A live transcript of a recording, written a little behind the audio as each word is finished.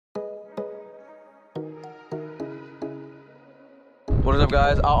What is up,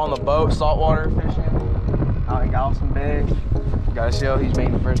 guys? Out on the boat, saltwater fishing, out in Galveston Bay. You guys see how he's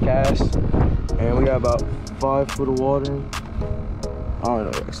making the first cast, and we got about 5 foot of water. I don't know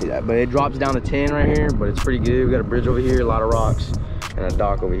if you can see that, but it drops down to 10 right here, but it's pretty good. We got a bridge over here, a lot of rocks, and a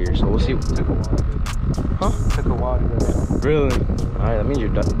dock over here. So we'll see. Huh? Took a while to go down. Really? All right, that means you're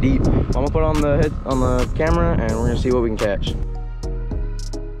deep. I'm gonna put on the camera, and we're gonna see what we can catch.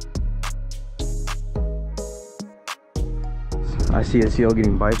 I see a seal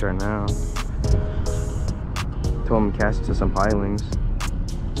getting bites right now. Told him to cast it to some pilings.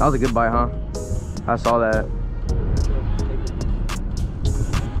 That was a good bite, huh? I saw that.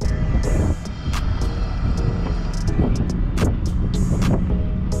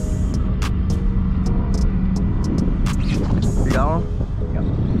 You got one? Yep.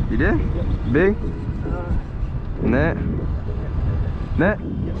 You did? Yep. Big? Net? Net?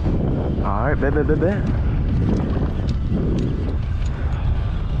 Yep. All right, bet.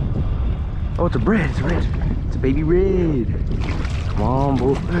 Oh, it's a red, it's a red. It's a baby red. Come on,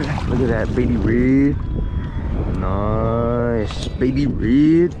 boy. Look at that baby red. Nice. Baby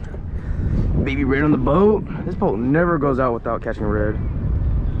red. Baby red on the boat. This boat never goes out without catching a red.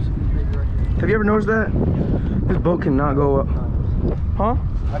 Have you ever noticed that? This boat cannot go up. Huh?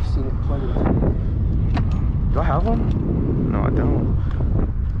 I've seen it plenty of times. Do I have one? No, I don't.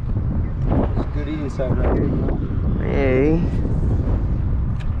 It's good eating side right here, you know? Hey.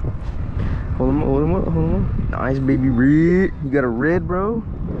 Hold on. Nice baby red. You got a red, bro?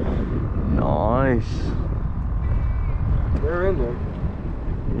 Nice. They're in there.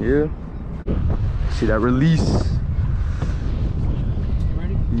 Yeah. See that release? You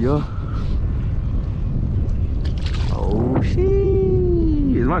ready? Yeah. Oh shit.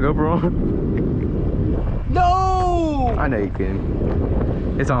 Is my GoPro on? No! I know you can.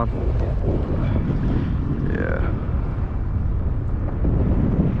 It's on. Yeah.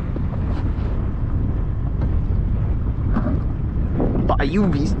 Bayou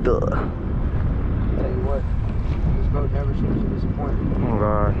Vista. Tell you what, this boat never seems to disappoint. Oh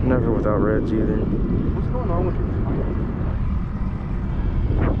god, never without reds either. What's going on with your fire?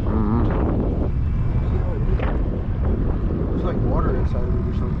 There's like water inside of it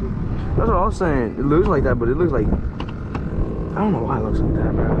or something. That's what I was saying. It looks like that, but it looks like, I don't know why it looks like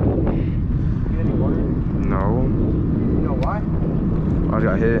that, bro. You get any water in it? No. You know why? I just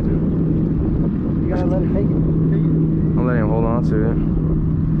got hit. You gotta let it take it. I'm letting him hold on to it.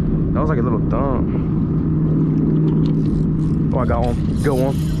 That was like a little thump. Oh, I got one. Good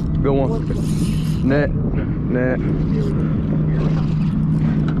one. Good one. Net.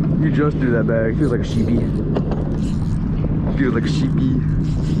 You just threw that bag. Feels like a sheepy. Feels like a sheepy.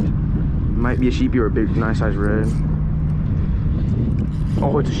 Might be a sheepy or a big, nice size red.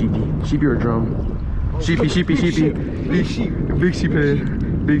 Oh, it's a sheepy. Sheepy or a drum. Sheepy. Big sheep.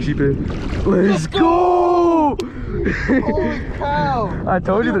 Big sheepy. Let's go! Holy cow! I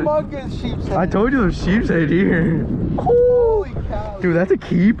told you Humongous sheep's head. I told you there's sheep's head here. Holy cow! Dude, that's a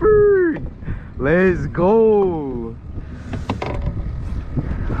keeper. Let's go.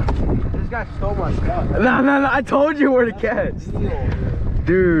 This guy stole my stuff. No. I told you where to catch.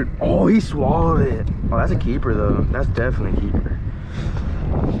 Dude, oh, he swallowed it. Oh, that's a keeper though. That's definitely a keeper.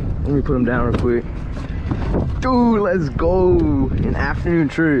 Let me put him down real quick. Dude, let's go. An afternoon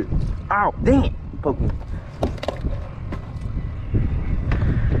trip. Ow, dang it. Poke me.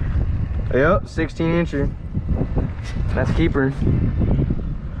 Yep, 16-incher. That's a keeper.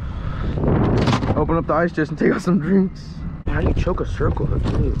 Open up the ice chest and take out some drinks. How do you choke a circle hook,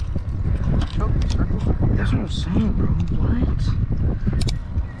 too? Choke the circle? That's what I'm saying, bro. What?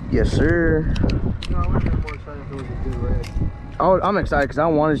 Yes, sir. No, I would have been more excited if it was a good red. Oh, I'm excited because I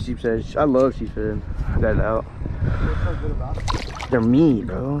wanted sheep's head. I love sheep's head. I got it out. What's so good about it? Their meat,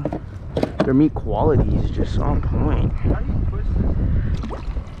 bro. Their meat quality is just on point. How do you twist this?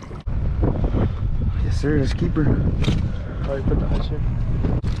 Yes, sir. That's keeper. Oh, you put the ice here?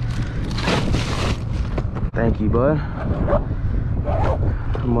 Thank you, bud.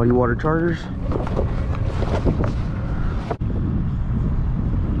 Muddy water charters. Think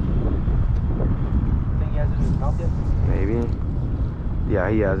he has it in his mouth yet? Maybe. Yeah,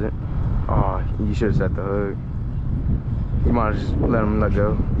 he has it. Oh, you should have set the hook. You might have just let him let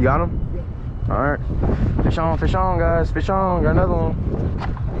go. You got him? Yeah. All right. Fish on, guys. Fish on. Got another one.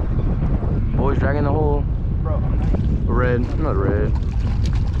 Boys dragging the hole. Bro, Red. Another red.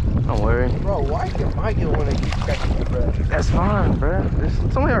 Don't worry. bro, why can't I get one that keeps catching the red? That's fine, bro.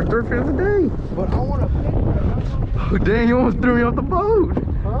 It's only our third fish of the day. But I want to pick red. Oh, dang, you almost threw me off the boat.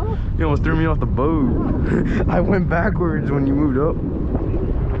 Huh? You almost threw me off the boat. I went backwards when you moved up.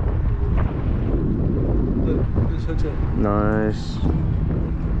 The Just hooked it. Nice.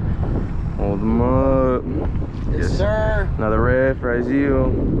 Hold them up. Yes, sir. Another red for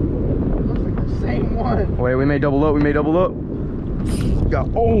Izeel. Looks like the same one. Wait, we may double up. We may double up. Got,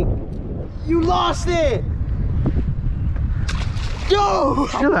 oh, You lost it. Yo.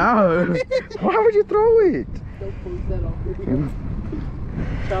 chill out. Why would you throw it? Don't post that on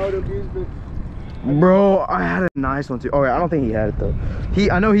video. Child abusement. Bro, I had a nice one too. Oh, wait, I don't think he had it though.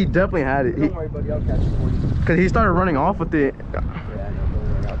 I know he definitely had it. Don't worry, buddy. I'll catch it for you. Cause he started running off with it. Yeah, I know. Don't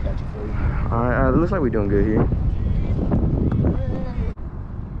worry. I'll catch it for you. All right, it looks like we're doing good here.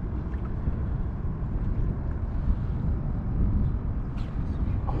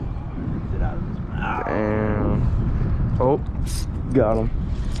 Get out of his mouth. Damn. Oh, got him.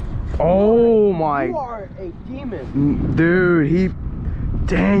 Oh my. You are a demon. Dude,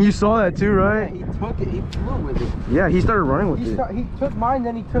 dang, you saw that too, Yeah, right? he took it. He flew with it. Yeah, he started running with it. He took mine,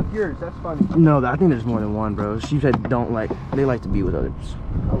 then he took yours. That's funny. No, I think there's more than one, bro. Sheephead they like to be with others.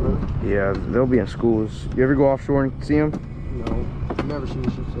 Oh, really? Yeah, they'll be in schools. You ever go offshore and see them? No. I've never seen a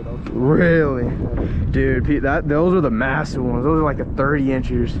sheepshead offshore. Really? Dude, those are the massive ones. Those are like the 30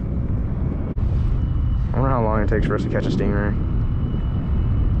 inches. I wonder how long it takes for us to catch a stingray.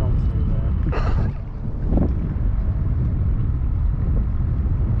 Don't say that.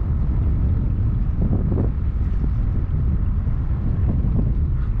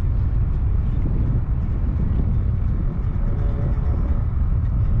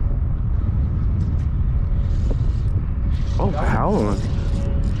 Oh, howling.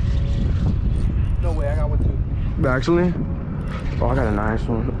 No way, I got one too. Actually? Oh, I got a nice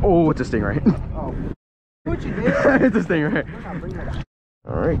one. Oh, it's a stingray. Oh. What you did? It's a stingray. We're not bringing that.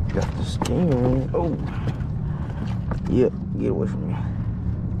 Alright, got the stingray. Oh. Yep, get away from me.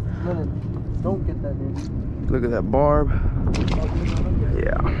 Don't get that, dude. Look at that barb.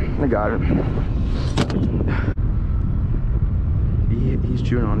 Yeah, I got it. He's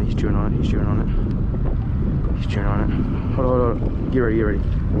chewing on it, he's chewing on it, he's chewing on it. He's chewing on it. Hold on, hold on. Get ready, get ready.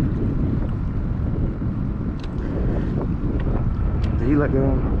 Did he let go?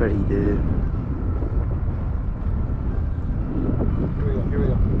 I bet he did. Here we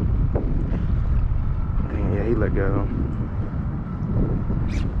go. Dang, yeah, he let go.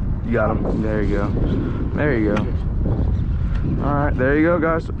 You got him. There you go. There you go. Alright, there you go,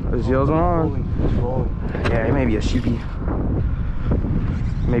 guys. His yell's on. He's rolling. Yeah, he may be a sheepy.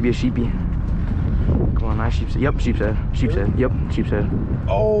 Maybe a sheepy. Come on, nice sheep's head. Yep, sheep's head. Sheep's head. Yep, sheep's head.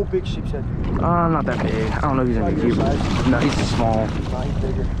 Oh, big sheepshead. Not that big. I don't know if he's gonna be cute. No, he's small. No, he's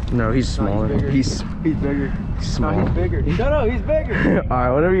bigger. No, he's smaller. No, He's He's bigger. small. No, he's bigger. No, he's bigger.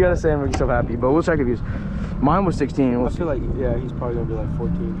 Alright, whatever you gotta say, I'm so happy. But we'll check if he's. Mine was 16. We'll I feel like, yeah, he's probably gonna be like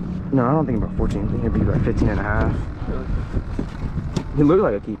 14. No, I don't think about 14. I think it'd be like 15 and a half. Really? He looked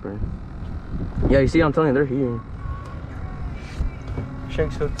like a keeper. Yeah, you see, I'm telling you, they're here.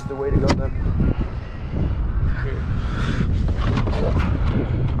 Shanks hook's the way to go then.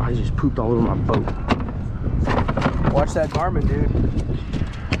 I just pooped all over my boat. Watch that Garmin, dude.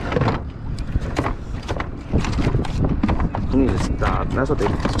 You need to stop. That's what they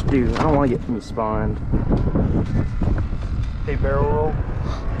do. I don't want to get me spawned. Hey, barrel roll.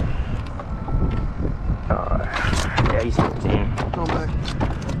 Yeah, he's 15. Come back.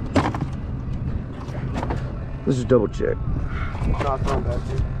 Let's just double check. Not throwing back,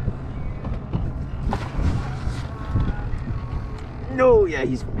 dude. No, yeah,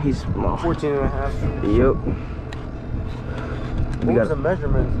 he's small. 14 and a half. Yep. What was the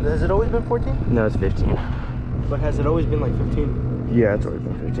measurement? Has it always been 14? No, it's 15. But has it always been like 15? Yeah, it's always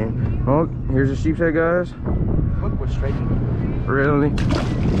been 15. Oh, here's the sheep's head, guys. Look, we're straight. Really?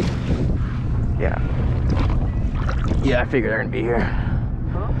 Yeah. Yeah, I figured they're gonna be here.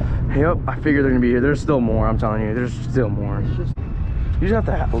 Huh? Yep, I figured they're gonna be here. There's still more, I'm telling you. There's still more. It's just... You just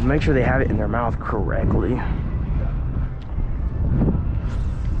have to make sure they have it in their mouth correctly.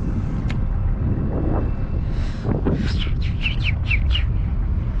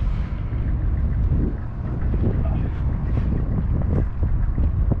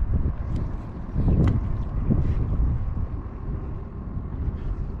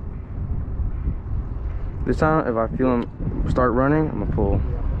 This time, if I feel him start running, I'm gonna pull.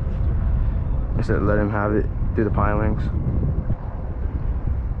 Instead of let him have it through the pilings.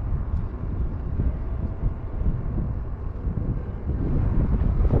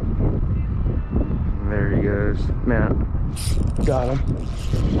 There he goes. Man, got him.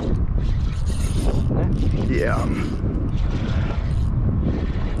 Yeah.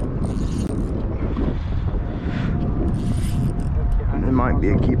 It might be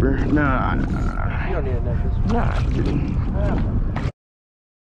a keeper. Nah. You don't need a necklace. Nah, dude. Yeah.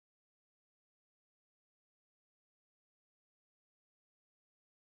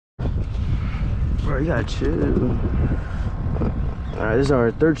 you gotta chill. Alright, this is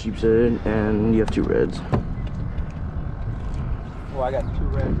our third sheepshead, and you have 2 reds. Well, I got 2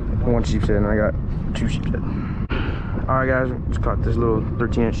 reds and 1 sheepshead, and I got 2 sheepshead. Alright guys, just caught this little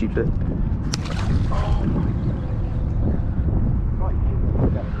 13-inch sheepshead.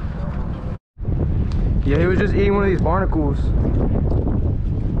 Yeah, he was just eating one of these barnacles.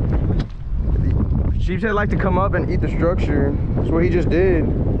 Sheepshead like to come up and eat the structure. That's what he just did.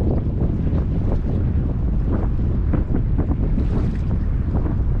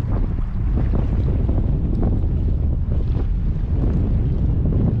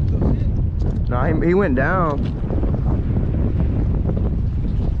 Nah, he went down.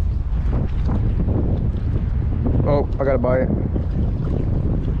 Oh, I gotta buy it.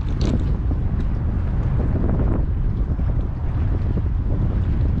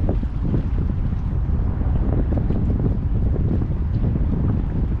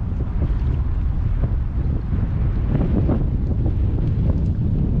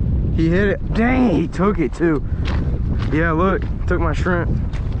 He hit it. Dang, he took it too. Yeah, look, took my shrimp.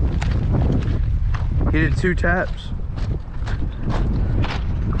 He did 2 taps.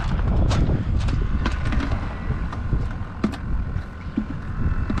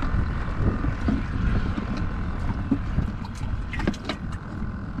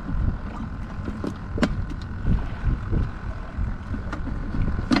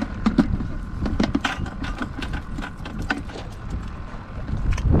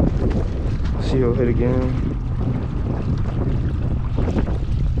 See, he'll hit again.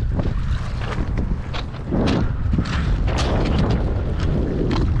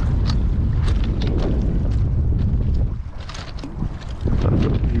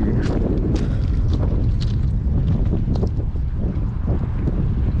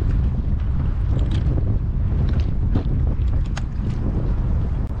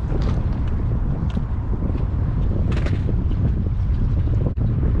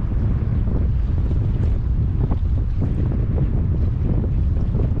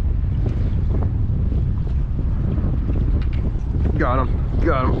 Got him.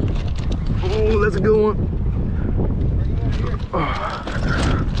 Got him. Oh, that's a good one.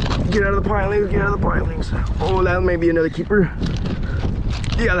 Oh. Get out of the pilings. Get out of the pilings. Oh, that may be another keeper.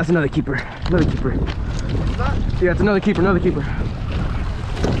 Yeah, that's another keeper. Another keeper. Yeah, it's another keeper. Another keeper.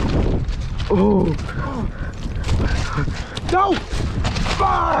 Oh. No!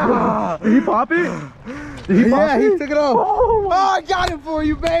 Ah! Did he pop it? Did he pop it? he took it off. Oh, I got it for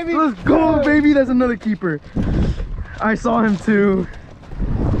you, baby. Let's go, baby. That's another keeper. I saw him too.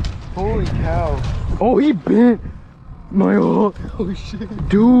 Holy cow. Oh, he bent my hook. Oh shit.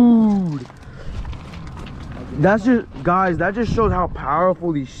 Dude. That's just, guys, that just shows how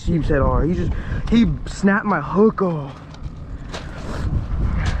powerful these sheepshead are. He snapped my hook off.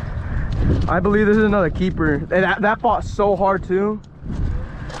 I believe this is another keeper. And that fought so hard too.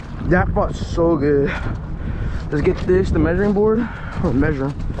 That fought so good. Let's get this, the measuring board. Or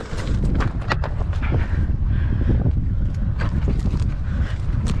measure.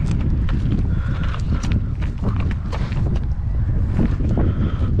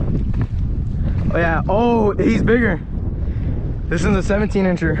 Oh yeah, oh, he's bigger. This is a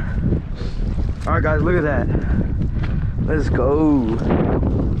 17-incher. All right, guys, look at that. Let's go.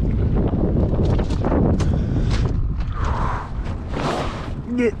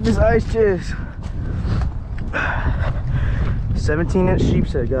 Get this ice chest. 17-inch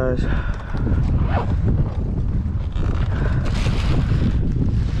sheepshead, guys.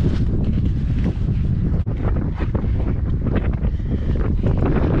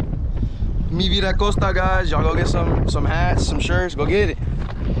 Mi Vida Costa, guys. Y'all go get some hats, some shirts. Go get it.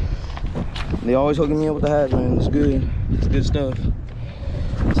 They always hooking me up with the hats, man. It's good. It's good stuff.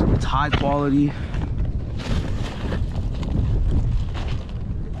 It's high quality.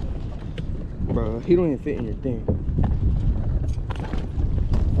 Bro, he don't even fit in your thing.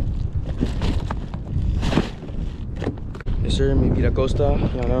 Yes, sir. Mi Vida Costa.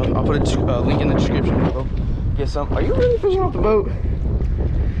 Y'all know. I'll put a link in the description. Go get some. Are you really fishing off the boat?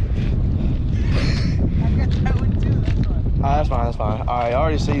 That's fine, that's fine. Alright, I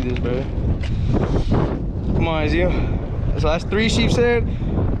already see this, bro. Come on, Ezio. So that's 3 sheepshead.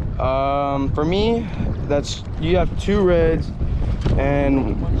 For me, you have 2 reds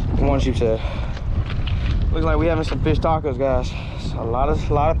and 1 sheepshead. Looks like we having some fish tacos, guys. A lot of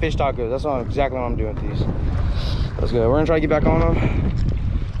fish tacos. That's exactly what I'm doing with these. Let's go. We're gonna try to get back on them.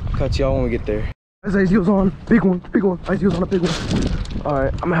 I'll catch y'all when we get there. Ezio's on. Big one, big one. Ezio's on a big one.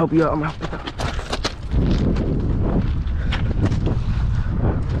 Alright, I'm gonna help you out.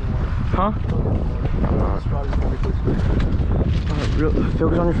 Huh? Alright,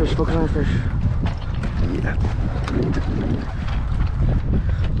 focus on your fish, focus on your fish. Yeah.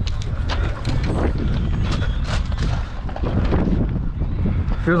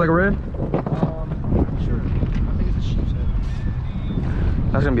 Feels like a red? Sure. I think it's a sheep's head.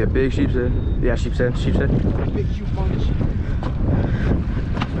 That's gonna be a big sheep's head. Yeah, sheep's head, sheep's head. Big, humongous sheep's head.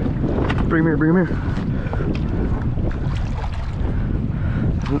 Bring him here, bring him here.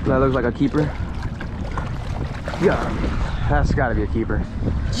 That looks like a keeper. Yeah, that's gotta be a keeper.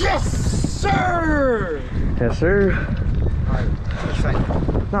 Yes, sir! Yes, sir. Alright, excited.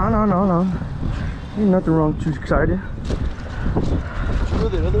 No. Ain't nothing wrong, too excited. Did you know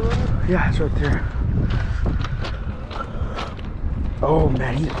the other runner? Yeah, it's right there. Oh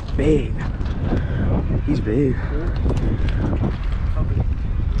man, he's big. He's big. How big?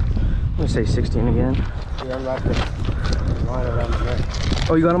 I'm gonna say 16 again. Yeah, I'm not gonna line around the neck.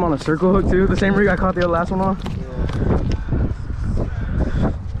 Oh, you got him on a circle hook too? The same rig I caught the last one on? Yeah.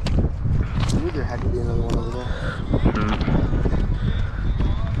 I knew there had to be another one over there.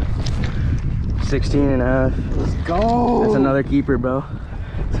 16 and a half. Let's go! That's another keeper, bro.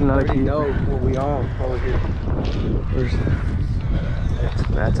 It's another keeper. know what we on over here.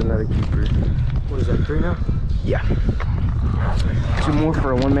 That's another keeper. What is that, 3 now? Yeah. 2 more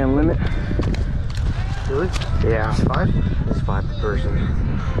for a one-man limit. Really? Yeah. 5? It's 5 per person.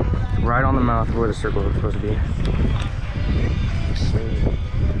 Right on the mouth where the circle is supposed to be.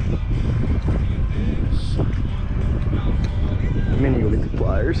 Mini with the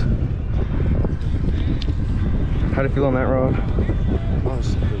pliers. How'd it feel on that rod?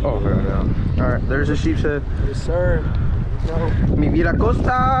 Oh, yeah. Alright, there's a sheep's head. Yes, sir. No. Mi vida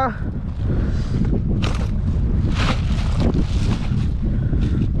costa.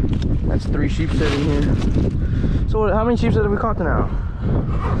 That's 3 sheep's head in here. So how many sheep's head have we caught now?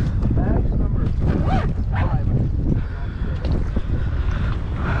 That's number 5.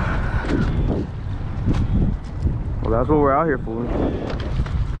 Well, that's what we're out here for.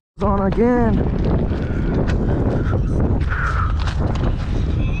 It's on again.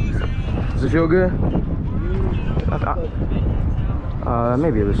 Does it feel good?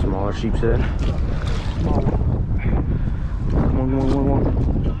 Maybe a little smaller sheep's head. Come on.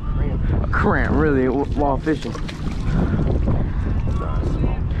 A cramp, really, while fishing.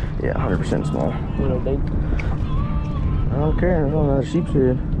 Yeah, 100% small. Little dink. I don't care, it's on that sheep's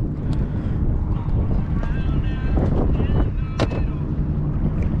head.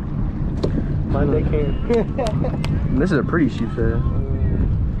 Mine they came. This is a pretty sheep's head.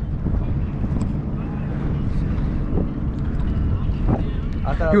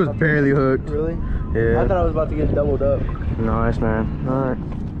 He was barely hooked. Really? Yeah. I thought I was about to get doubled up. Nice, man. Alright.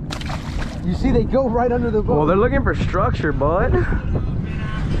 You see, they go right under the boat. Well, they're looking for structure, bud.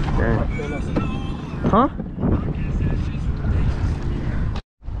 Dang. Huh?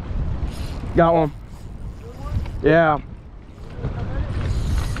 Got one. Yeah.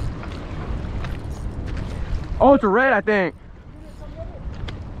 Oh, it's a red, I think.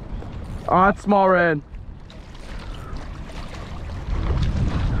 Oh, it's small red.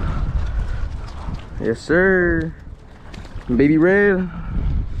 Yes, sir. Baby red.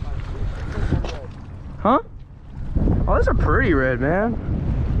 Huh? Oh, that's a pretty red, man.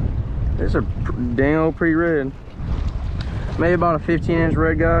 It's a dang old pretty red. Maybe about a 15-inch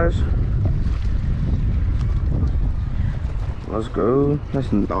red, guys. Let's go.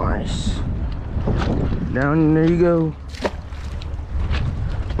 That's nice. Down there you go.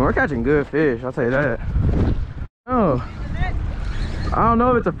 We're catching good fish, I'll tell you that. Oh, I don't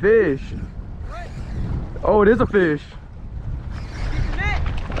know if it's a fish. Oh, it is a fish.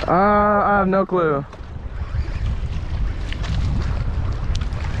 I have no clue.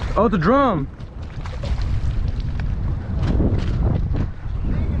 Oh, it's a drum.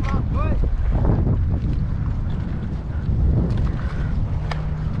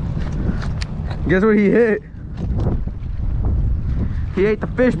 Guess what he hit? He ate the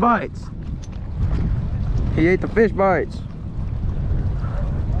fish bites. He ate the fish bites.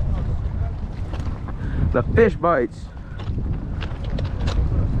 The fish bites.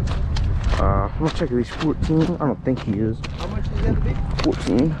 I'm gonna check if he's 14. I don't think he is. How much is that to be?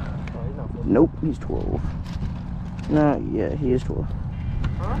 14. Oh, he's not 14. Nope, he's 12. No, yeah, he is 12.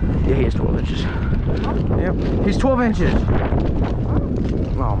 Huh? Yeah, he is 12 inches. Yep, he's 12 inches.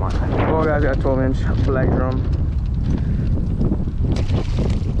 Oh my. Well, guys, got 12-inch black drum.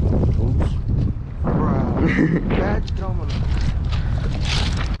 Oops. Bad drum on it.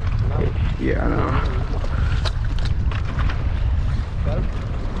 Yeah, I know. Got him?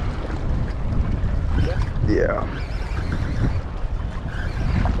 Yeah.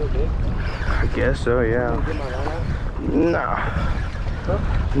 So big? I guess so, yeah. Get my line out? Nah. Huh?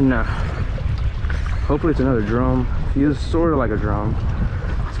 Nah. Hopefully it's another drum. He is sort of like a drum.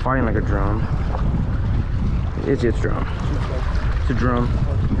 It's fighting like a drum. It's drum. It's a drum.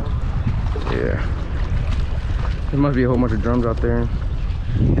 Yeah. There must be a whole bunch of drums out there.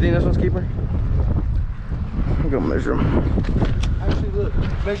 You think this one's keeper? I'm gonna measure them. Actually, look.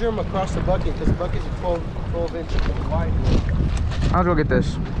 Measure them across the bucket because the bucket's 12 inches wide. I'll go get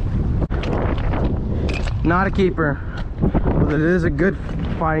this. Not a keeper, but it is a good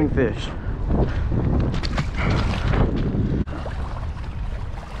fighting fish.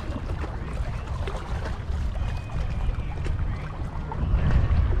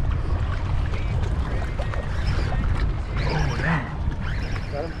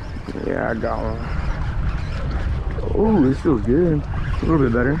 Yeah, I got one. Oh, this feels good. A little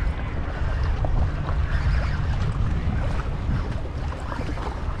bit better.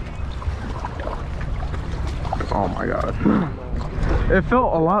 Oh my god. It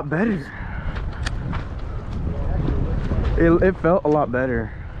felt a lot better. It felt a lot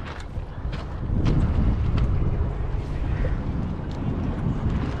better.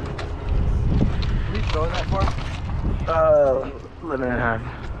 Are you throwing that far? 11.5.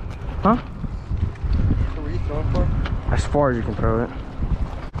 Huh? So were you throwing far? As far as you can throw it.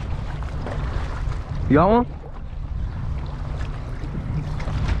 You got one?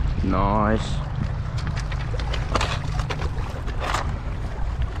 Nice.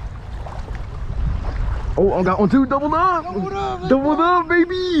 Oh, I got one too. Doubled up. Doubled up,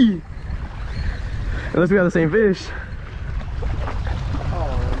 baby. Unless we have the same fish.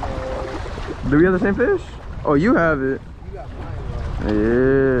 Oh no. Do we have the same fish? Oh, you have it. You got mine,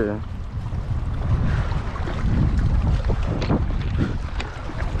 Yeah.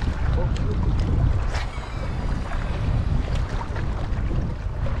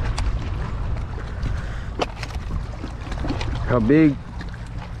 How big?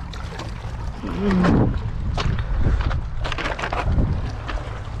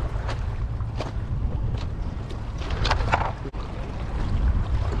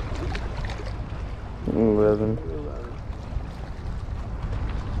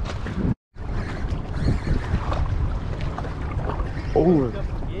 Oh,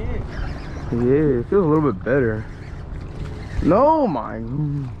 yeah, it feels a little bit better. No, my.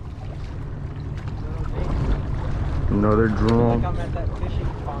 Another drum. I'm at that fishing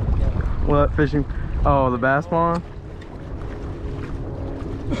pond again. What fishing? Oh, the bass pond.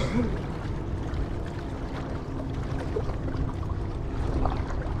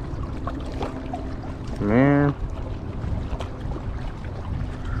 Man.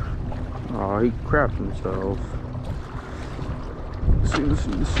 Oh, he crapped himself.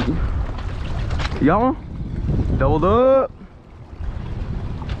 Let's see. You got one? Doubled up.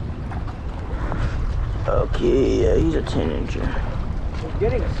 Okay, yeah, he's a 10-incher. We're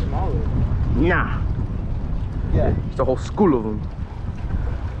getting smaller. Nah. Yeah. It's a whole school of them.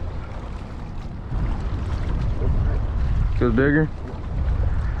 Feels bigger.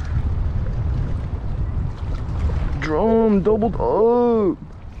 Drum doubled up.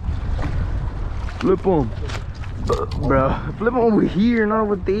 Flip them. Bro, flip them over here, not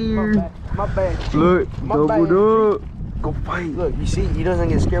over there. My bad. Look, My doubled bad. up. Go fight. Look, you see, he doesn't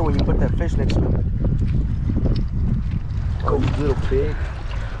get scared when you put that fish next to him. Oh, you little pig.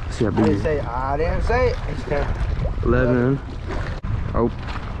 Let's see how I big didn't say it. It's 10. 11. Oh,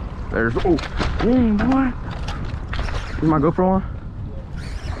 there's. Oh, dang, boy. Is my GoPro on?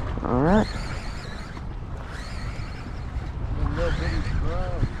 All right.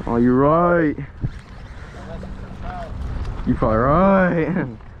 Oh, you're right. You're probably right.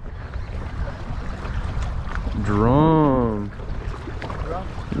 Drum.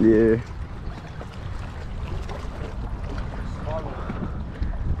 Yeah.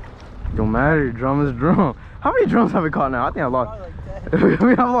 Don't matter. Drum is drum. How many drums have we caught now? I think I lost.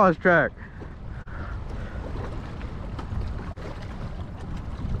 We have lost track.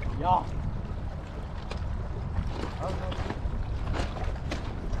 Yeah.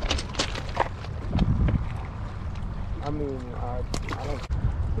 I mean, I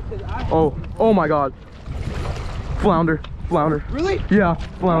don't. Oh my God. Flounder. Really? Yeah,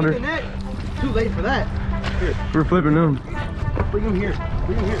 flounder. Too late for that. Here. We're flipping them. Bring him here.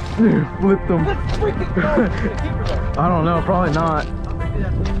 Flip them. Let's freaking go. I don't know, probably not.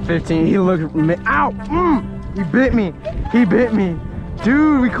 15. He looked. Ow! He bit me.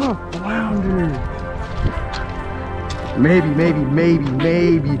 Dude, we caught a flounder. Maybe.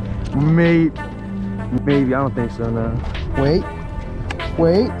 I don't think so, no. Wait.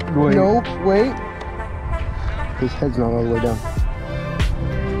 No, wait. His head's not all the way down.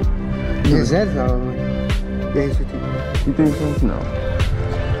 His head's not all the way. Yeah, he's 15. You think so? No.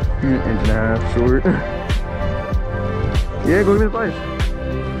 He's an inch and a half short. Yeah, go give me the place.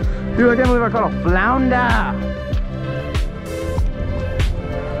 Dude, I can't believe I caught a flounder.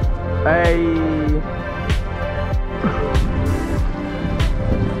 Hey.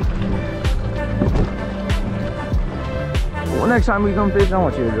 Well, next time we come fishing, I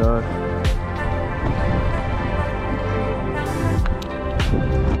want you to drive.